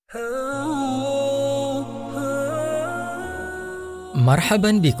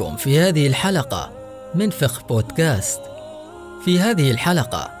مرحبا بكم في هذه الحلقة من فقه بودكاست. في هذه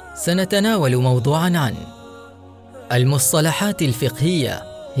الحلقة سنتناول موضوعا عن المصطلحات الفقهية.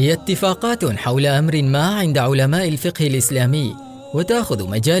 هي اتفاقات حول أمر ما عند علماء الفقه الإسلامي، وتأخذ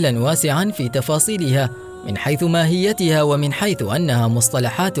مجالا واسعا في تفاصيلها من حيث ماهيتها ومن حيث أنها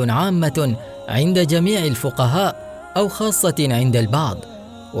مصطلحات عامة عند جميع الفقهاء أو خاصة عند البعض.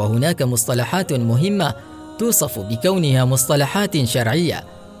 وهناك مصطلحات مهمة توصف بكونها مصطلحات شرعية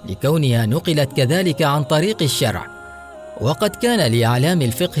لكونها نقلت كذلك عن طريق الشرع. وقد كان لأعلام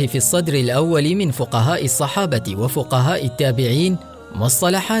الفقه في الصدر الأول من فقهاء الصحابة وفقهاء التابعين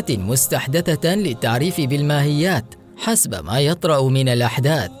مصطلحات مستحدثة للتعريف بالماهيات حسب ما يطرأ من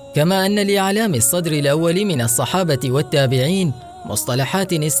الأحداث، كما أن لأعلام الصدر الأول من الصحابة والتابعين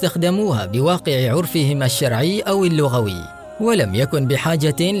مصطلحات استخدموها بواقع عرفهم الشرعي أو اللغوي، ولم يكن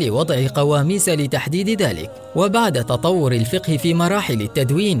بحاجة لوضع قواميس لتحديد ذلك. وبعد تطور الفقه في مراحل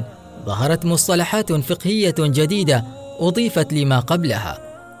التدوين ظهرت مصطلحات فقهية جديدة أضيفت لما قبلها،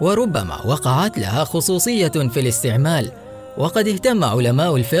 وربما وقعت لها خصوصية في الاستعمال. وقد اهتم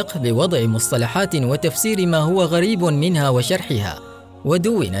علماء الفقه بوضع مصطلحات وتفسير ما هو غريب منها وشرحها،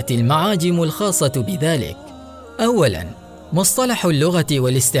 ودونت المعاجم الخاصة بذلك. أولاً، مصطلح اللغة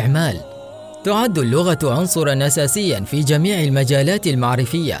والاستعمال. تعد اللغة عنصراً أساسياً في جميع المجالات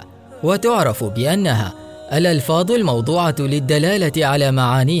المعرفية، وتعرف بأنها الألفاظ الموضوعة للدلالة على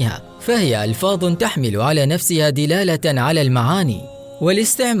معانيها، فهي ألفاظ تحمل على نفسها دلالة على المعاني.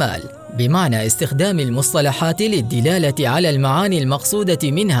 والاستعمال بمعنى استخدام المصطلحات للدلالة على المعاني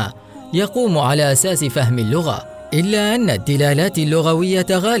المقصودة منها يقوم على أساس فهم اللغة، إلا أن الدلالات اللغوية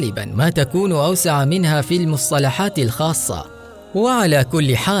غالباً ما تكون أوسع منها في المصطلحات الخاصة. وعلى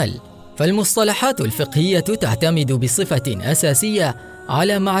كل حال، فالمصطلحات الفقهية تعتمد بصفة أساسية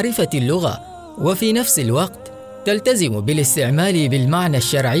على معرفة اللغة، وفي نفس الوقت تلتزم بالاستعمال بالمعنى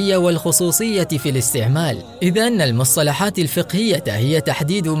الشرعي والخصوصية في الاستعمال، إذ أن المصطلحات الفقهية هي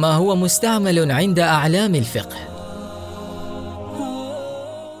تحديد ما هو مستعمل عند أعلام الفقه.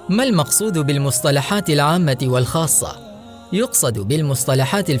 ما المقصود بالمصطلحات العامة والخاصة؟ يقصد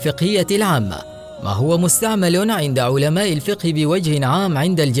بالمصطلحات الفقهية العامة ما هو مستعمل عند علماء الفقه بوجه عام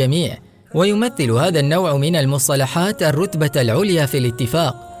عند الجميع، ويمثل هذا النوع من المصطلحات الرتبة العليا في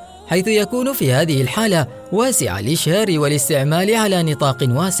الاتفاق، حيث يكون في هذه الحالة واسع الإشهار والاستعمال على نطاق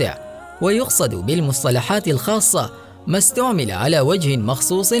واسع. ويقصد بالمصطلحات الخاصة ما استعمل على وجه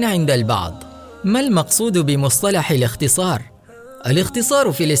مخصوص عند البعض. ما المقصود بمصطلح الاختصار؟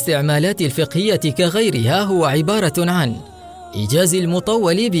 الاختصار في الاستعمالات الفقهية كغيرها هو عبارة عن إيجاز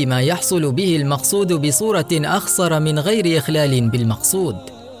المطول بما يحصل به المقصود بصورة أخصر من غير إخلال بالمقصود،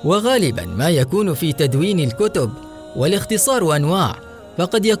 وغالبا ما يكون في تدوين الكتب. والاختصار أنواع،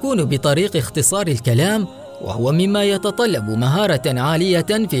 فقد يكون بطريق اختصار الكلام، وهو مما يتطلب مهارة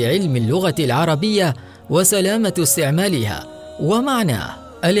عالية في علم اللغة العربية وسلامة استعمالها. ومعناه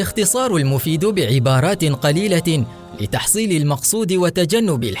الاختصار المفيد بعبارات قليلة لتحصيل المقصود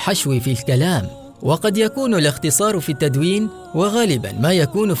وتجنب الحشو في الكلام. وقد يكون الاختصار في التدوين، وغالبا ما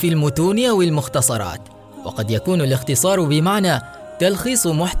يكون في المتون أو المختصرات. وقد يكون الاختصار بمعنى تلخيص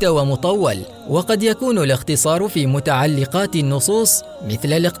محتوى مطول. وقد يكون الاختصار في متعلقات النصوص،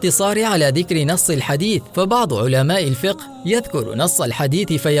 مثل الاقتصار على ذكر نص الحديث، فبعض علماء الفقه يذكر نص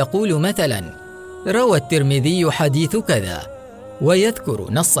الحديث فيقول مثلا روى الترمذي حديث كذا، ويذكر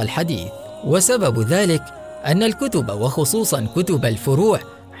نص الحديث. وسبب ذلك أن الكتب وخصوصا كتب الفروع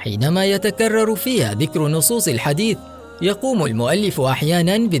حينما يتكرر فيها ذكر نصوص الحديث يقوم المؤلف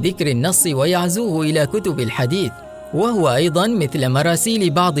أحيانا بذكر النص ويعزوه إلى كتب الحديث، وهو أيضا مثل مراسيل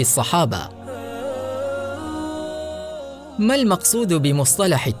بعض الصحابة. ما المقصود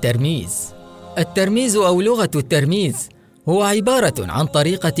بمصطلح الترميز؟ الترميز أو لغة الترميز هو عبارة عن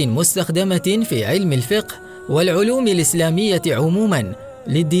طريقة مستخدمة في علم الفقه والعلوم الإسلامية عموما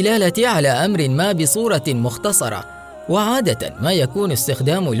للدلالة على أمر ما بصورة مختصرة. وعادة ما يكون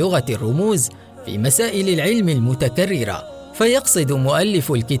استخدام لغة الرموز في مسائل العلم المتكررة، فيقصد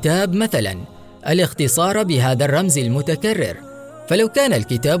مؤلف الكتاب مثلا الاختصار بهذا الرمز المتكرر. فلو كان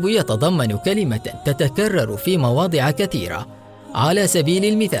الكتاب يتضمن كلمة تتكرر في مواضع كثيرة، على سبيل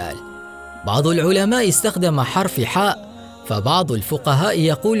المثال بعض العلماء استخدم حرف حاء، فبعض الفقهاء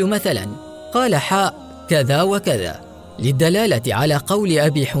يقول مثلا قال حاء كذا وكذا للدلالة على قول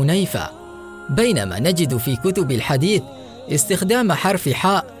أبي حنيفة، بينما نجد في كتب الحديث استخدام حرف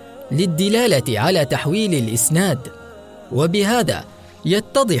حاء للدلالة على تحويل الإسناد. وبهذا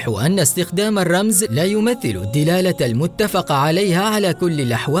يتضح أن استخدام الرمز لا يمثل الدلالة المتفق عليها على كل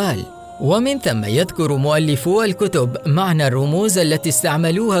الأحوال. ومن ثم يذكر مؤلفو الكتب معنى الرموز التي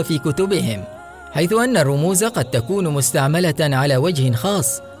استعملوها في كتبهم، حيث أن الرموز قد تكون مستعملة على وجه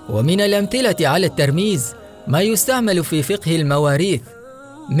خاص. ومن الأمثلة على الترميز ما يستعمل في فقه المواريث،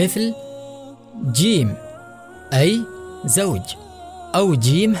 مثل جيم أي زوج، أو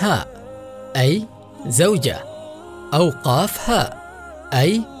جيم هاء أي زوجة، أو قاف هاء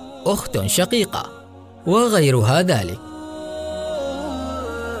أي أخت شقيقة، وغيرها ذلك.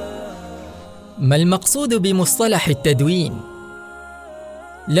 ما المقصود بمصطلح التدوين؟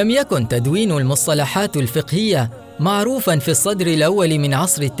 لم يكن تدوين المصطلحات الفقهية معروفاً في الصدر الأول من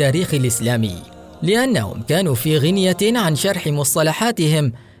عصر التاريخ الإسلامي، لأنهم كانوا في غنية عن شرح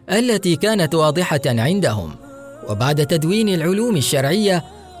مصطلحاتهم التي كانت واضحة عندهم. وبعد تدوين العلوم الشرعية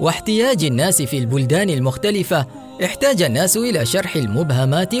واحتياج الناس في البلدان المختلفة، احتاج الناس إلى شرح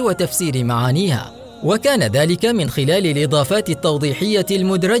المبهمات وتفسير معانيها، وكان ذلك من خلال الإضافات التوضيحية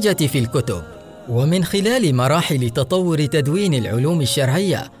المدرجة في الكتب. ومن خلال مراحل تطور تدوين العلوم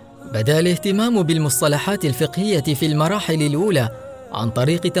الشرعية، بدأ الاهتمام بالمصطلحات الفقهية في المراحل الأولى عن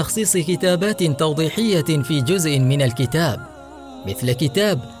طريق تخصيص كتابات توضيحية في جزء من الكتاب، مثل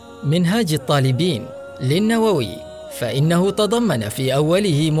كتاب منهاج الطالبين للنووي، فإنه تضمن في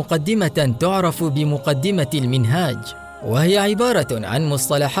أوله مقدمة تعرف بمقدمة المنهاج، وهي عبارة عن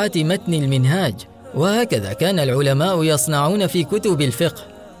مصطلحات متن المنهاج. وهكذا كان العلماء يصنعون في كتب الفقه،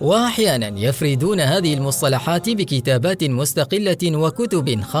 وأحيانا يفردون هذه المصطلحات بكتابات مستقلة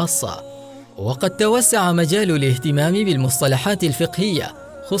وكتب خاصة. وقد توسع مجال الاهتمام بالمصطلحات الفقهية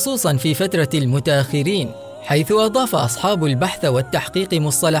خصوصا في فترة المتأخرين، حيث أضاف أصحاب البحث والتحقيق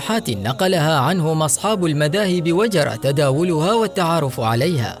مصطلحات نقلها عنهم أصحاب المذاهب وجرى تداولها والتعارف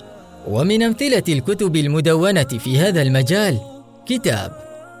عليها. ومن أمثلة الكتب المدونة في هذا المجال كتاب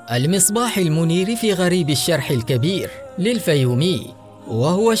المصباح المنير في غريب الشرح الكبير للفيومي،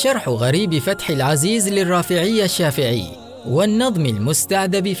 وهو شرح غريب فتح العزيز للرافعي الشافعي، والنظم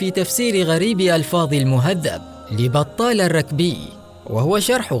المستعذب في تفسير غريب ألفاظ المهذب لبطال الركبي، وهو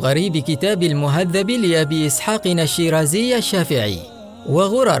شرح غريب كتاب المهذب لأبي إسحاق الشيرازي الشافعي،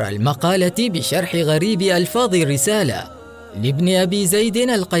 وغرر المقالة بشرح غريب ألفاظ الرسالة لابن أبي زيد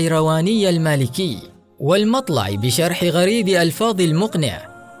القيرواني المالكي، والمطلع بشرح غريب ألفاظ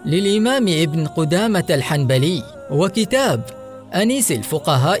المقنع للإمام ابن قدامة الحنبلي، وكتاب أنيس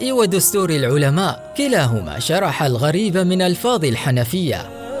الفقهاء ودستور العلماء، كلاهما شرح الغريب من ألفاظ الحنفية.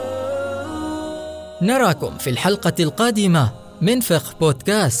 نراكم في الحلقة القادمة من فقه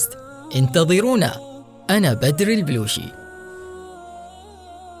بودكاست، انتظرونا. أنا بدر البلوشي.